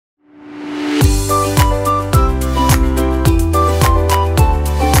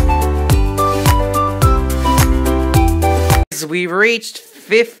we reached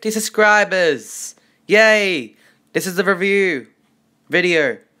 50 subscribers! Yay! This is the review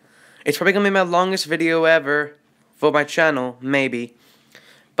video. It's probably gonna be my longest video ever for my channel, maybe.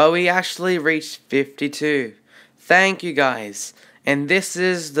 But we actually reached 52. Thank you guys. And this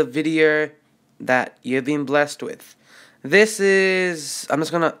is the video that you've been blessed with. This is... I'm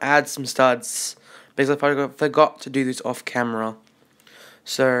just gonna add some studs because I forgot to do this off camera.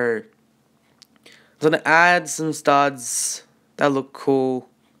 So... I'm gonna add some studs that look cool.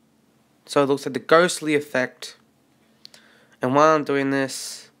 So it looks like the ghostly effect. And while I'm doing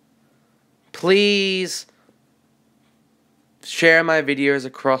this, please share my videos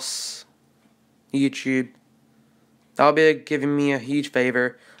across YouTube. That'll be giving me a huge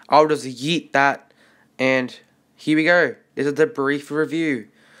favor. I'll just yeet that. And here we go. This is the brief review.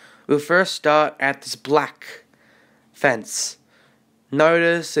 We'll first start at this black fence.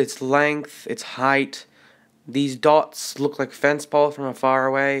 Notice its length, its height. These dots look like fence poles from far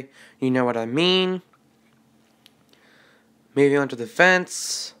away. You know what I mean. Moving on to the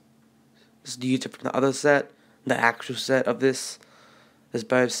fence. This is used from the other set. The actual set of this. There's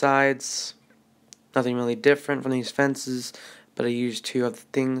both sides. Nothing really different from these fences, but I used two other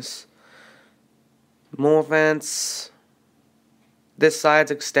things. More fence. This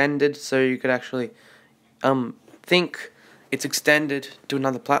side's extended, so you could actually think it's extended to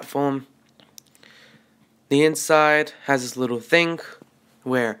another platform. The inside has this little thing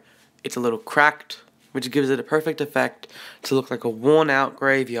where it's a little cracked, which gives it a perfect effect to look like a worn out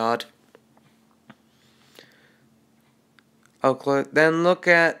graveyard. Then look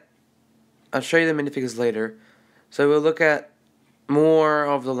at, I'll show you the minifigures later. So we'll look at more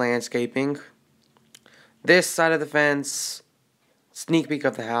of the landscaping. This side of the fence, sneak peek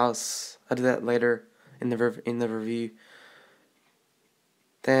of the house. I'll do that later in the review.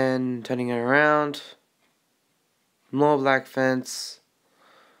 Then turning it around, more black fence,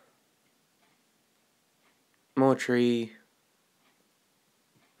 more tree,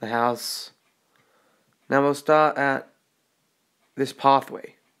 the house. Now we'll start at this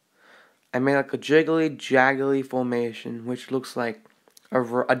pathway. I made like a jiggly, jaggly formation, which looks like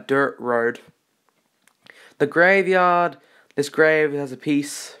a dirt road. The graveyard, this grave has a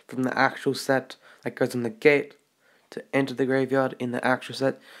piece from the actual set that goes on the gate to enter the graveyard in the actual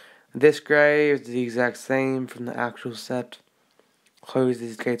set. This grave is the exact same from the actual set. Close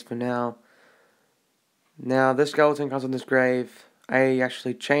these gates for now. Now this skeleton comes on this grave. I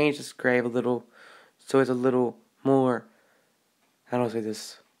actually changed this grave a little so it's a little more, how do I say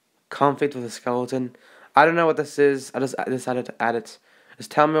this, comfy to the skeleton. I don't know what this is. I just decided to add it.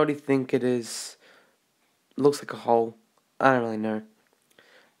 Just tell me what you think it is. It looks like a hole. I don't really know.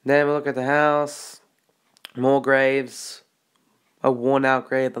 Then we look at the house. More graves. A worn out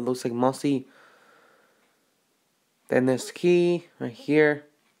grave that looks like mossy. Then this key right here.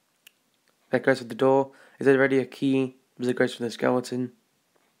 That goes with the door. Is it already a key? Because it goes for the skeleton.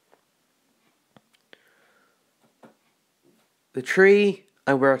 The tree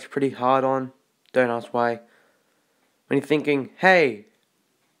I worked pretty hard on. Don't ask why. When you're thinking, hey,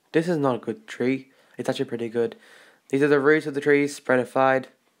 this is not a good tree. It's actually pretty good. These are the roots of the tree, spreadified.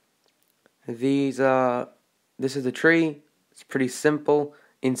 This is the tree. It's pretty simple.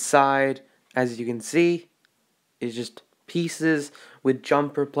 Inside, as you can see, is just pieces with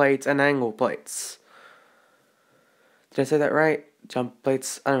jumper plates and angle plates. Did I say that right? Jump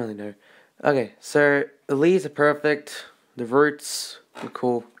plates? I don't really know. Okay, so the leaves are perfect. The roots are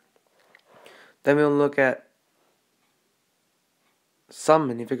cool. Then we'll look at some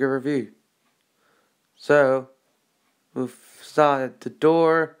minifigure review. So, we'll start at the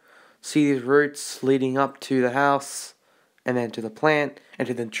door. See these roots leading up to the house, and then to the plant, and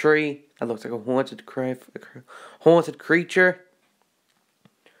to the tree. That looks like a haunted creature.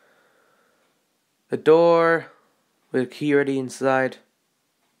 The door with a key already inside.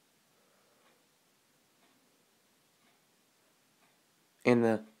 And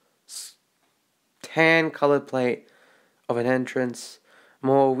the tan colored plate of an entrance.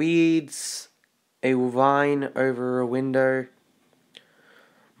 More weeds. A vine over a window.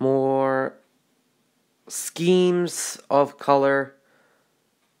 More schemes of color.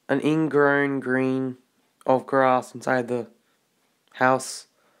 An ingrown green of grass inside the house.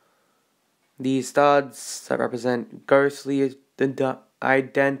 These studs that represent ghostly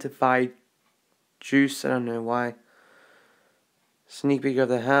identified juice. I don't know why. Sneak peek of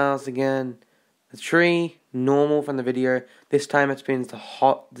the house again. The tree, normal from the video. This time it spins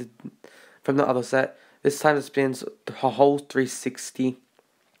from the other set. This time it spins the whole 360.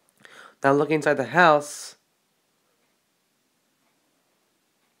 Now look inside the house.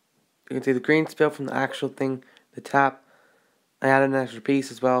 You can see the green spill from the actual thing, the tap. I added an extra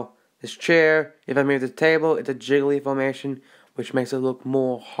piece as well. This chair, if I move the table, it's a jiggly formation, which makes it look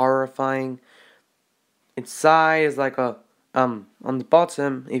more horrifying. Its side is like a, on the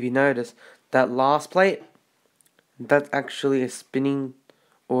bottom, if you notice, that last plate, that's actually a spinning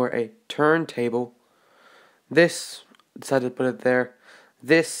or a turntable. This, decided to put it there.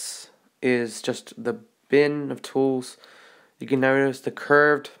 This is just the bin of tools. You can notice the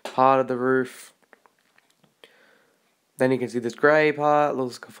curved part of the roof. Then you can see this grey part,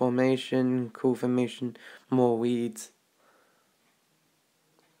 looks like a formation, cool formation, more weeds.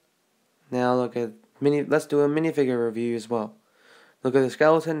 Now look at let's do a minifigure review as well. Look at the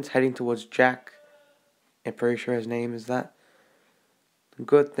skeleton, it's heading towards Jack. I'm pretty sure his name is that.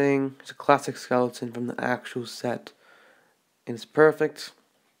 Good thing, it's a classic skeleton from the actual set. And it's perfect.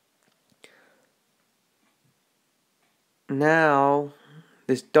 Now,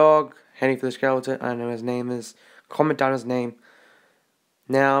 this dog heading for the skeleton, I don't know what his name is. Comment down his name.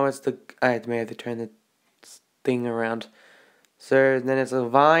 Now it's I may have to turn the thing around. So then it's a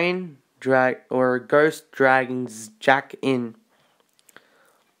vine or a ghost dragging Jack in.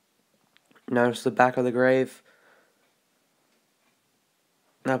 Notice the back of the grave.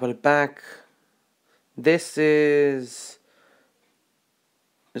 Now put it back. This is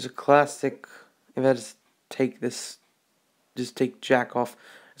a classic. If I just take Jack off.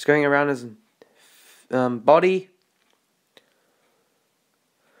 It's going around his body.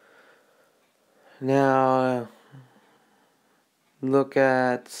 Now look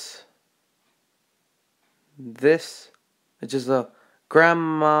at this. It's just a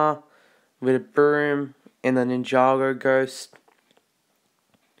grandma with a broom and a Ninjago ghost.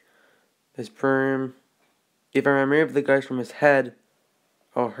 This broom. If I remove the ghost from his head,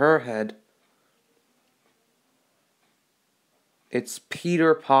 or her head, it's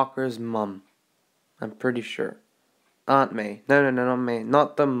Peter Parker's mum. I'm pretty sure. Aunt May. No, not May.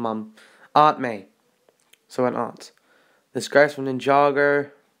 Not the mum. Aunt May. So an aunt. This ghost from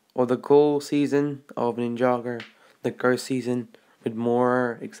Ninjago, or the cool season of Ninjago, the ghost season with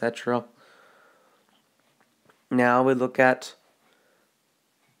more, etc. Now we look at,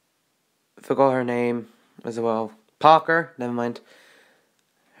 I forgot her name as well. Parker, never mind.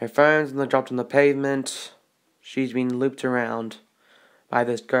 Her phone's dropped on the pavement. She's been looped around by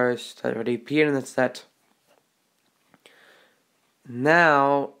this ghost that already appeared in the set.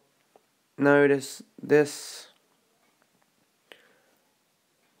 Now, notice this.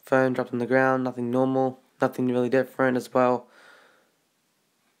 Phone dropped on the ground, nothing normal, nothing really different as well.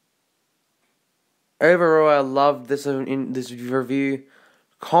 Overall, I love this in this review.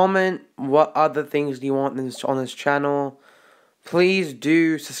 Comment what other things do you want on this channel. Please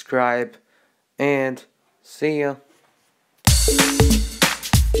do subscribe, and see ya.